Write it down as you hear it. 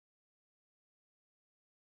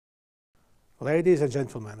Ladies and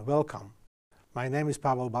gentlemen, welcome. My name is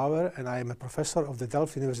Pavel Bauer and I am a professor of the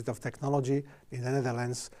Delft University of Technology in the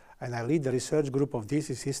Netherlands, and I lead the research group of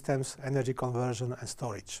DC systems, energy conversion and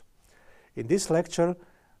storage. In this lecture,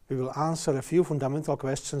 we will answer a few fundamental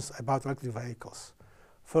questions about electric vehicles.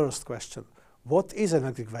 First question, what is an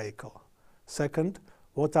electric vehicle? Second,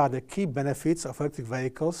 what are the key benefits of electric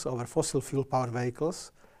vehicles over fossil fuel powered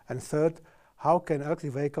vehicles? And third, how can an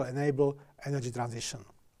electric vehicle enable energy transition?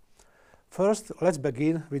 First, let's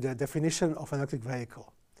begin with the definition of an electric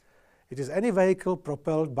vehicle. It is any vehicle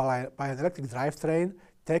propelled by an electric drivetrain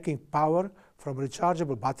taking power from a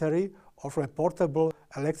rechargeable battery or from a portable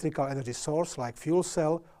electrical energy source like fuel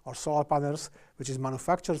cell or solar panels, which is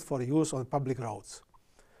manufactured for use on public roads.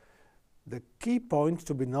 The key point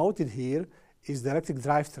to be noted here is the electric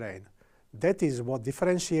drivetrain. That is what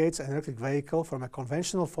differentiates an electric vehicle from a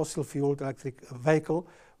conventional fossil-fueled electric vehicle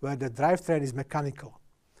where the drivetrain is mechanical.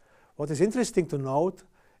 What is interesting to note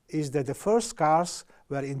is that the first cars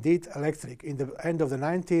were indeed electric in the end of the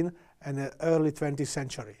 19th and the early 20th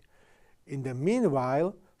century. In the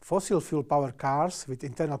meanwhile, fossil fuel powered cars with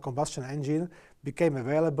internal combustion engine became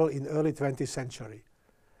available in early 20th century.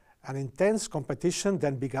 An intense competition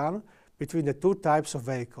then began between the two types of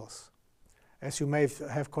vehicles. As you may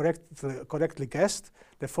have correctly guessed,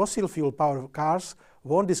 the fossil fuel powered cars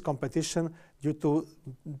won this competition due to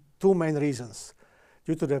two main reasons.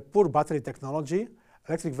 Due to the poor battery technology,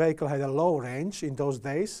 electric vehicle had a low range in those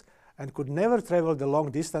days and could never travel the long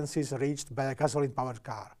distances reached by a gasoline-powered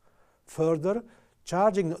car. Further,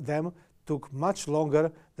 charging them took much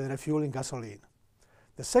longer than refueling gasoline.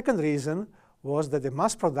 The second reason was that the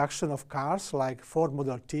mass production of cars like Ford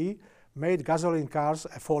Model T made gasoline cars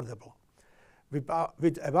affordable.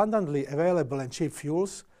 With abundantly available and cheap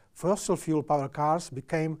fuels, fossil fuel powered cars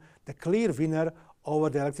became the clear winner over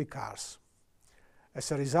the electric cars. As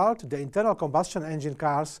a result, the internal combustion engine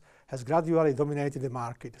cars has gradually dominated the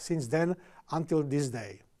market since then until this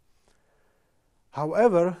day.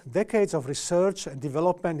 However, decades of research and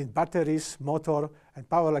development in batteries, motor and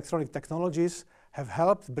power electronic technologies have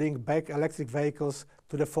helped bring back electric vehicles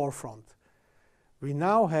to the forefront. We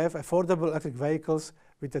now have affordable electric vehicles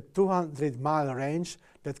with a 200-mile range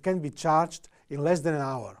that can be charged in less than an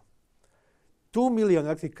hour. 2 million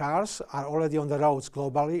electric cars are already on the roads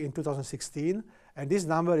globally in 2016, and this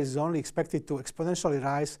number is only expected to exponentially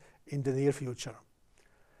rise in the near future.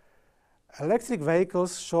 Electric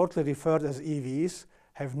vehicles, shortly referred as EVs,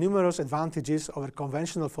 have numerous advantages over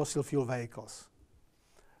conventional fossil fuel vehicles.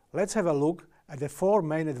 Let's have a look at the four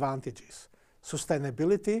main advantages: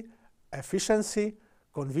 sustainability, efficiency,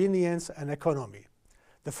 convenience and economy.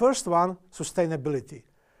 The first one, sustainability.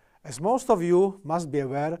 As most of you must be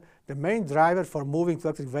aware, the main driver for moving to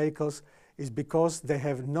electric vehicles is because they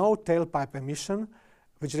have no tailpipe emission,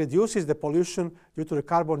 which reduces the pollution due to the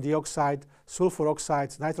carbon dioxide, sulfur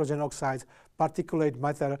oxides, nitrogen oxides, particulate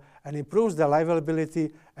matter, and improves the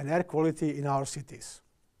livability and air quality in our cities.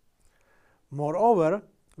 Moreover,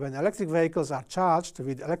 when electric vehicles are charged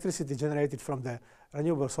with electricity generated from the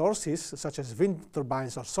renewable sources, such as wind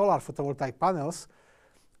turbines or solar photovoltaic panels,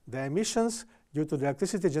 the emissions due to the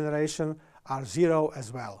electricity generation are zero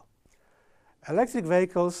as well. Electric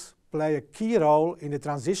vehicles play a key role in the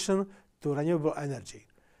transition to renewable energy.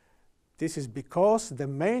 This is because the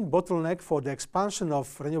main bottleneck for the expansion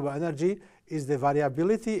of renewable energy is the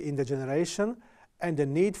variability in the generation and the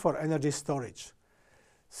need for energy storage.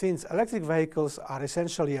 Since electric vehicles are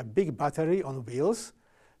essentially a big battery on wheels,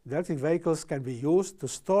 the electric vehicles can be used to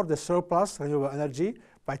store the surplus renewable energy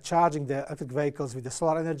by charging the electric vehicles with the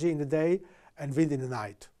solar energy in the day and wind in the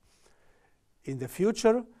night. In the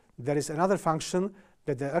future, there is another function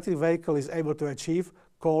that the electric vehicle is able to achieve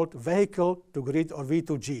called vehicle-to-grid or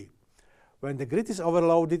V2G. When the grid is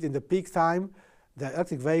overloaded in the peak time, the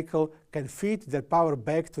electric vehicle can feed their power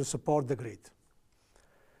back to support the grid.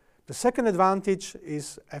 The second advantage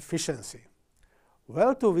is efficiency.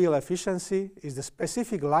 Well-to-wheel efficiency is the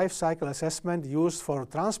specific life cycle assessment used for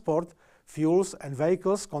transport, fuels and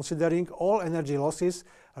vehicles, considering all energy losses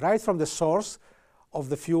right from the source of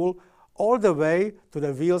the fuel all the way to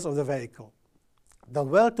the wheels of the vehicle. The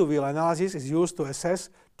well-to-wheel analysis is used to assess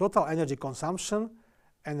total energy consumption,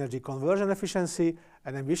 energy conversion efficiency,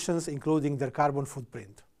 and emissions, including their carbon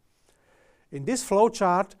footprint. In this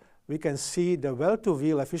flowchart, we can see the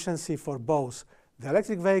well-to-wheel efficiency for both the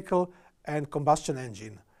electric vehicle and combustion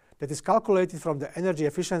engine that is calculated from the energy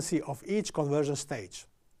efficiency of each conversion stage.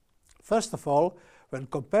 First of all, when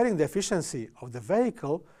comparing the efficiency of the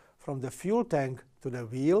vehicle from the fuel tank to the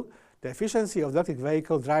wheel, the efficiency of the electric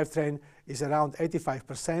vehicle drivetrain is around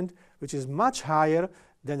 85%, which is much higher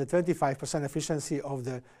than the 25% efficiency of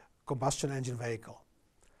the combustion engine vehicle.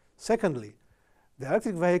 Secondly, the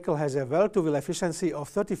electric vehicle has a well-to-wheel efficiency of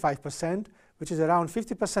 35%, which is around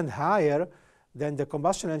 50% higher than the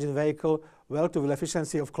combustion engine vehicle well-to-wheel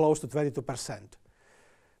efficiency of close to 22%.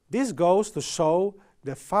 This goes to show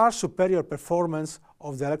the far superior performance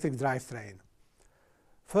of the electric drivetrain.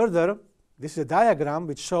 Further, this is a diagram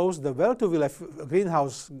which shows the well-to-wheel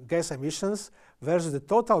greenhouse gas emissions versus the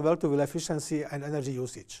total well-to-wheel efficiency and energy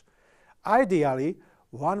usage. Ideally,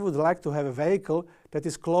 one would like to have a vehicle that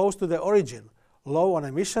is close to the origin, low on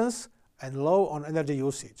emissions and low on energy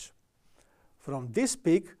usage. From this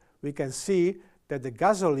peak, we can see that the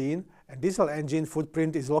gasoline and diesel engine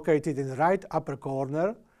footprint is located in the right upper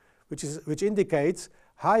corner, which indicates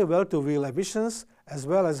high well-to-wheel emissions as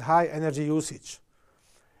well as high energy usage.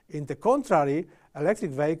 In the contrary,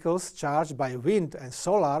 electric vehicles charged by wind and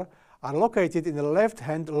solar are located in the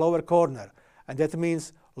left-hand lower corner, and that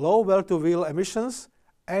means low well-to-wheel emissions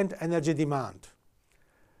and energy demand.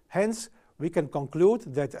 Hence, we can conclude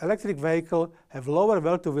that electric vehicles have lower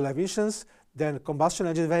well-to-wheel emissions than combustion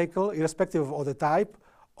engine vehicle, irrespective of the type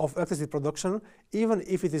of electricity production, even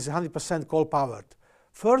if it is 100% coal-powered.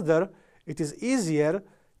 Further, it is easier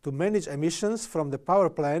to manage emissions from the power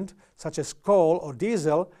plant, such as coal or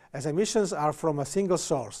diesel, as emissions are from a single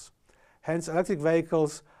source. Hence, electric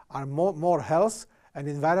vehicles are more health and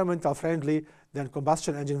environmental friendly than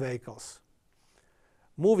combustion engine vehicles.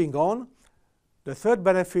 Moving on, the third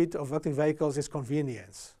benefit of electric vehicles is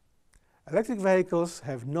convenience. Electric vehicles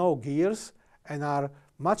have no gears and are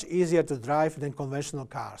much easier to drive than conventional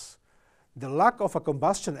cars. The lack of a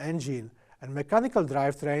combustion engine and mechanical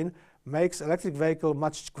drivetrain makes electric vehicle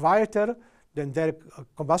much quieter than their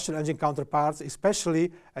combustion engine counterparts,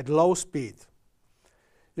 especially at low speed.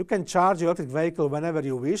 You can charge your electric vehicle whenever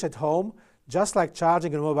you wish at home, just like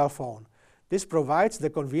charging a mobile phone. This provides the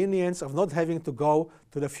convenience of not having to go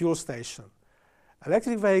to the fuel station.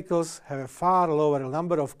 Electric vehicles have a far lower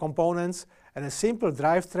number of components and a simple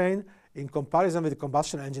drivetrain in comparison with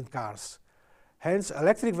combustion engine cars. Hence,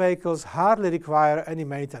 electric vehicles hardly require any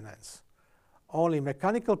maintenance. Only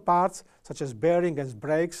mechanical parts, such as bearings and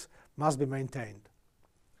brakes, must be maintained.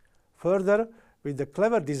 Further, with the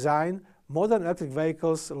clever design, modern electric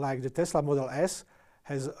vehicles like the Tesla Model S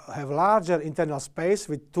have larger internal space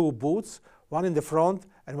with two boots, one in the front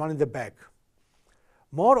and one in the back.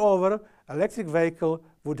 Moreover, electric vehicle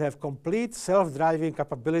would have complete self-driving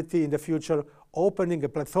capability in the future, opening a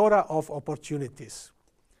plethora of opportunities.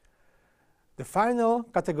 The final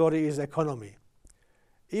category is economy.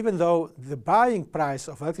 Even though the buying price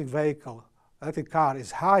of electric car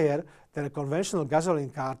is higher than a conventional gasoline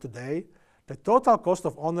car today, the total cost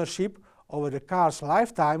of ownership over the car's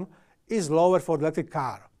lifetime is lower for the electric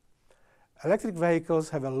car. Electric vehicles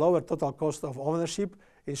have a lower total cost of ownership,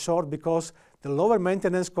 in short, because the lower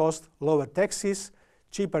maintenance cost, lower taxes,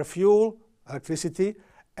 cheaper fuel, electricity,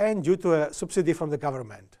 and due to a subsidy from the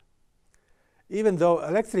government. Even though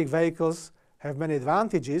electric vehicles have many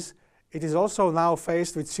advantages, it is also now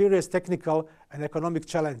faced with serious technical and economic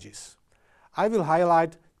challenges. I will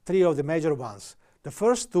highlight three of the major ones. The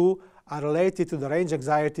first two are related to the range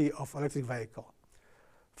anxiety of electric vehicle.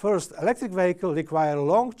 First, electric vehicles require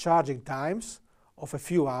long charging times of a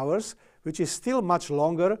few hours, which is still much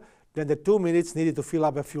longer than the 2 minutes needed to fill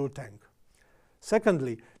up a fuel tank.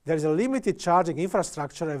 Secondly, there is a limited charging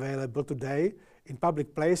infrastructure available today in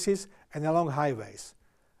public places and along highways.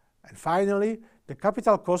 And finally, the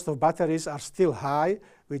capital cost of batteries are still high,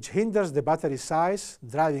 which hinders the battery size,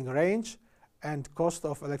 driving range, and cost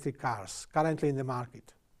of electric cars currently in the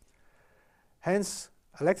market. Hence,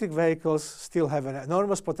 electric vehicles still have an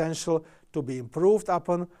enormous potential to be improved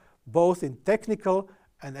upon, both in technical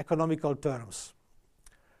and economical terms.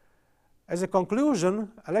 As a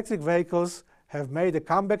conclusion, electric vehicles have made a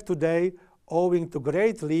comeback today owing to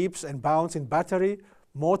great leaps and bounds in battery,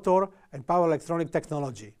 motor, and power electronic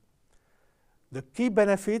technology. The key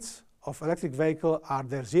benefits of electric vehicles are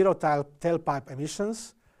their zero tailpipe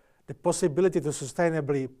emissions, the possibility to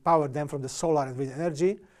sustainably power them from the solar and wind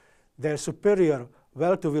energy, their superior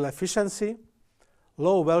well-to-wheel efficiency,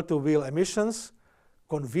 low well-to-wheel emissions,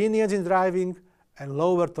 convenience in driving, and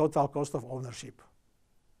lower total cost of ownership.